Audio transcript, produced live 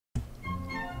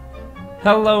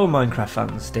Hello Minecraft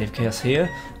fans, Dave Chaos here,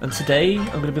 and today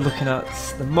I'm going to be looking at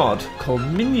the mod called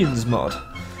Minions Mod.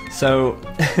 So,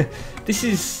 this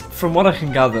is, from what I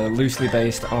can gather, loosely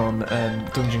based on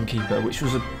Dungeon Keeper, which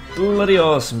was a bloody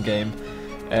awesome game,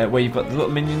 where you've got the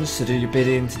little minions to do your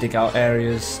bidding, to dig out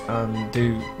areas, and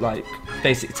do, like,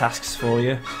 basic tasks for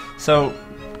you. So,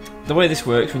 the way this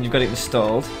works when you've got it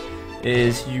installed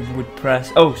is you would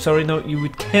press... Oh, sorry, no, you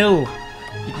would kill.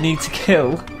 You'd need to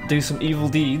kill, do some evil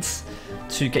deeds,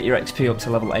 to get your XP up to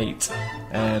level 8.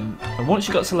 And once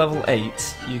you got to level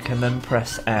 8, you can then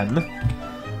press M,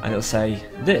 and it'll say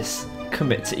this,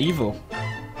 commit to evil.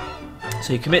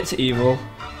 So you commit to evil,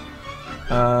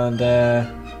 and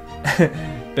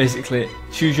basically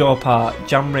choose your part,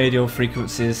 jam radio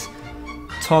frequencies,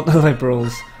 taunt the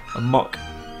liberals, and mock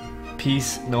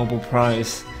Peace Nobel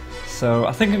Prize. So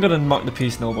I think I'm going to mock the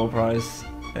Peace Nobel Prize.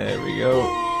 There we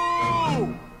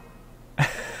go.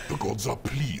 The gods are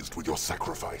pleased with your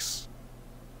sacrifice.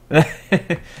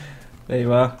 There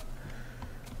you are.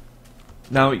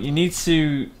 Now you need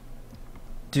to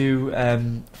do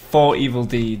 4 evil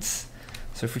deeds.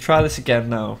 So if we try this again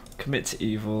now, commit to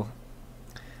evil.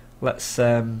 Let's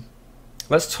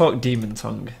talk demon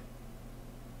tongue.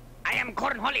 I am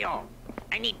Cornholio.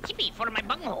 I need tippy for my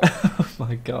bunghole. Oh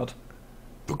my god.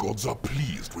 The gods are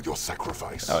pleased with your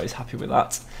sacrifice. Oh, he's happy with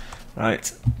that.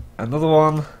 Right, another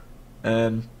one.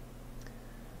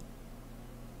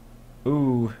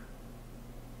 Ooh.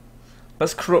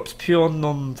 Let's corrupt pure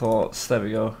non-thoughts. There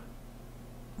we go.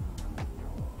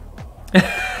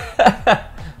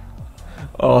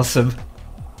 Awesome.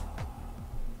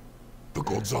 The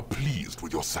gods are pleased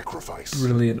with your sacrifice.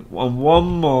 Brilliant. And one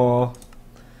more.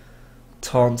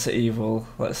 Taunt to evil.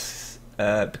 Let's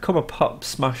become a pop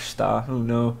smash star. Oh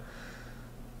no.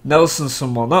 Nelson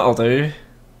someone. That'll do.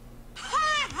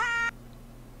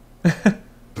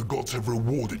 The gods have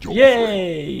rewarded your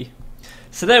Yay!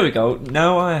 So there we go.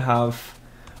 Now I have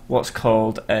what's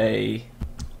called a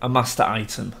master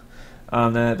item,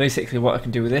 and basically what I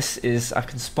can do with this is I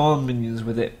can spawn minions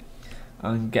with it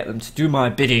and get them to do my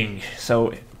bidding.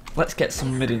 So let's get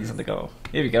some minions on the go.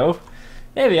 Here we go.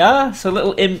 There we are. So a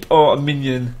little imp or a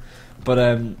minion, but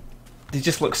they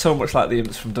just look so much like the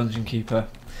imps from Dungeon Keeper.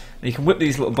 And you can whip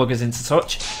these little buggers into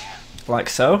touch, like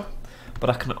so. But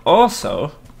I can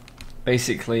also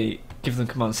basically give them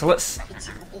commands. So let's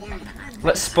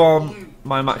spawn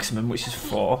my maximum, which is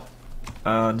 4,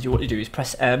 and what you do is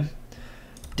press M,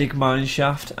 dig mine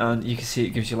shaft, and you can see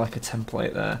it gives you like a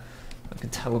template there. I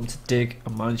can tell them to dig a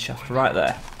mine shaft right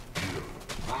there,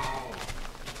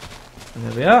 and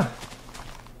there we are.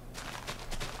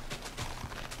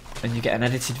 And you get an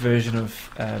edited version of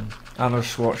Arnold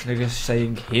Schwarzenegger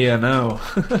saying "Here now."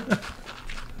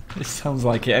 It sounds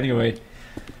like it anyway.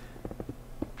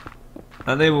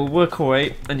 And they will work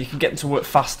away, and you can get them to work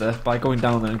faster by going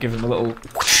down there and giving them a little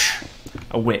whoosh,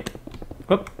 a whip.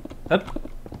 Up,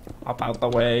 up out the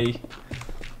way.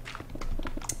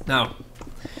 Now,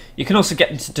 you can also get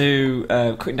them to do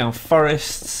cutting down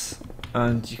forests,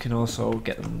 and you can also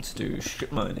get them to do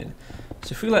strip mining.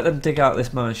 So if we let them dig out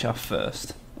this mine shaft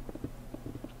first,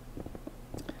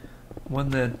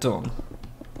 when they're done,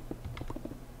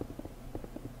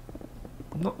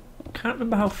 can't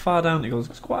remember how far down it goes.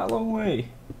 It's quite a long way.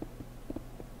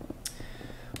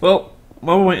 Well,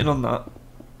 while we're waiting on that,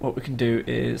 what we can do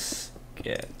is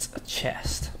get a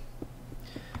chest.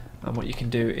 And what you can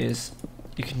do is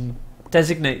you can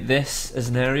designate this as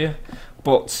an area,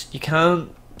 but you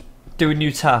can't do a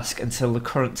new task until the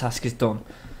current task is done.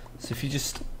 So if you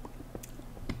just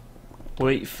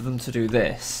wait for them to do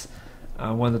this,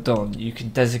 and when they're done, you can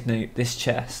designate this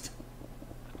chest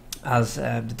as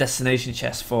the destination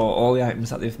chest for all the items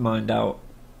that they've mined out.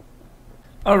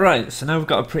 Alright, so now we've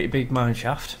got a pretty big mine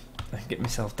shaft. I can get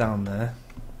myself down there.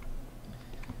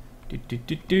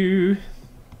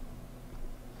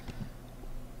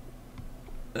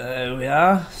 There we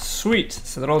are. Sweet.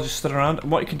 So they're all just stood around,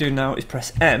 and what you can do now is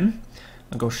press M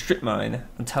and go strip mine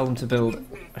and tell them to build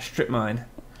a strip mine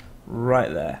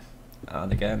right there.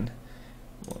 And again,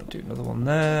 we'll do another one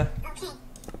there,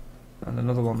 and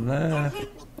another one there,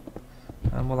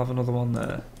 and we'll have another one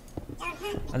there,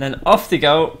 and then off they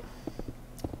go,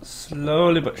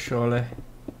 slowly but surely.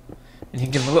 And you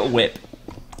can give them a little whip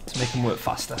to make them work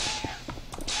faster.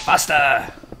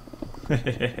 Faster!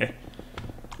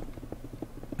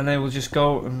 And they will just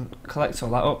go and collect all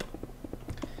that up.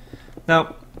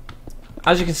 Now,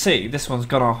 as you can see, this one's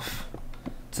gone off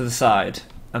to the side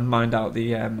and mined out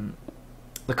the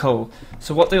coal.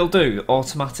 So what they'll do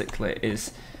automatically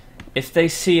is, if they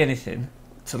see anything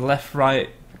to the left, right,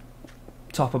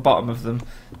 top or bottom of them,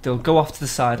 they'll go off to the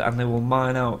side and they will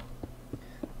mine out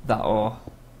that ore,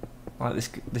 like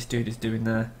this dude is doing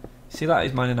there. See that?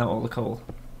 He's mining out all the coal.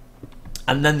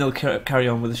 And then they'll carry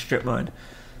on with the strip mine.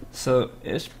 So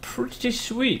it's pretty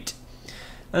sweet.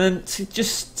 And then to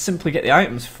just simply get the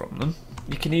items from them,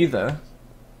 you can either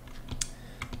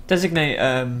designate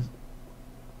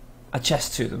a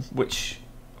chest to them, which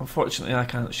unfortunately I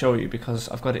can't show you because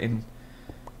I've got it in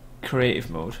creative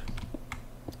mode.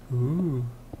 Ooh.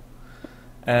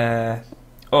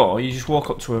 Or you just walk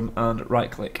up to them and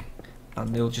right click,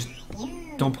 and they'll just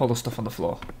dump all the stuff on the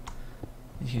floor.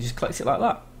 You can just collect it like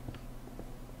that.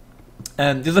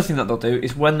 The other thing that they'll do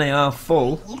is when they are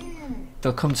full,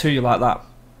 they'll come to you like that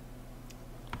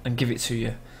and give it to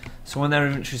you. So when their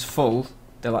inventory is full,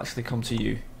 they'll actually come to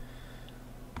you.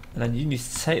 And then you need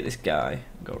to take this guy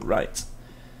and go right.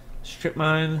 Strip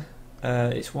mine.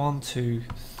 It's 1, 2,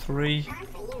 3,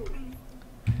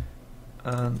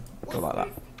 and go like that.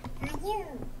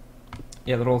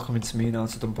 Yeah, they're all coming to me now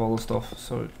to dump all the stuff.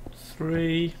 So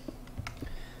 3,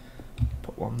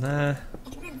 put one there,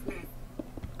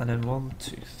 and then 1,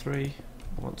 2, 3.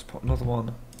 I want to put another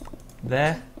one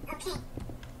there,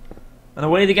 and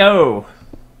away they go.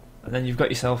 And then you've got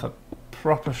yourself a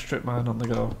proper strip mine on the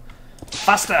go.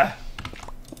 Faster!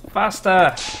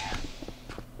 Faster!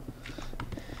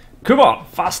 Come on,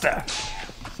 faster!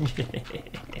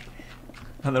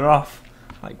 And they're off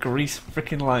like grease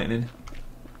freaking lightning.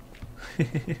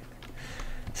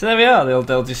 So there we are.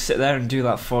 They'll just sit there and do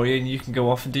that for you, and you can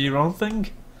go off and do your own thing.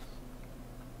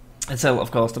 Until,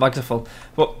 of course, the bags are full.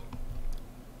 But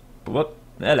what?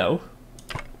 Hello.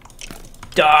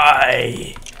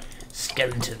 Die,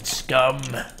 skeleton scum!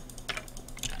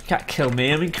 You can't kill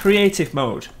me. I'm in creative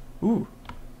mode. Ooh.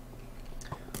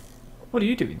 What are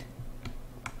you doing?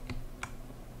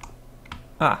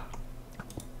 Ah.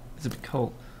 There's a big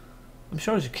hole. I'm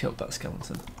sure I just killed that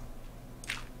skeleton.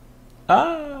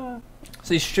 Ah! So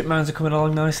these strip mines are coming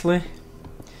along nicely.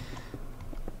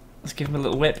 Let's give them a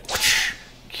little whip.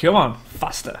 Come on,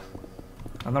 faster.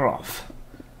 And they're off.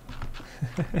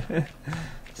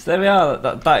 So there we are.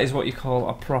 That is what you call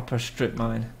a proper strip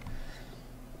mine.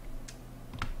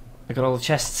 I got all the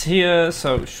chests here,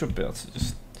 so should be able to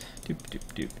just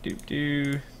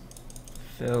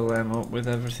fill them up with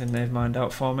everything they've mined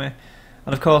out for me.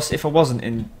 And of course, if I wasn't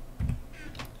in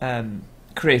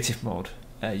creative mode,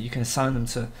 you can assign them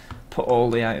to put all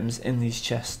the items in these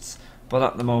chests. But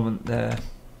at the moment, they're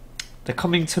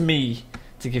coming to me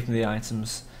to give me the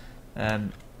items,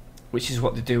 which is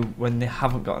what they do when they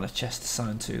haven't gotten a chest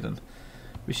assigned to them,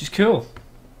 which is cool.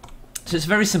 So it's a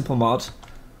very simple mod.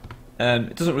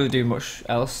 It doesn't really do much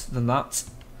else than that.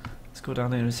 Let's go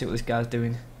down here and see what this guy's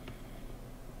doing.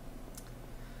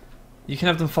 You can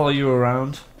have them follow you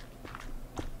around.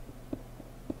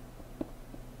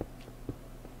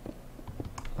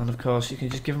 And of course you can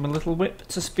just give them a little whip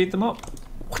to speed them up.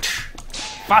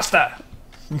 Faster!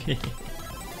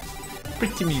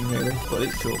 Pretty mean really, but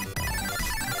it's cool.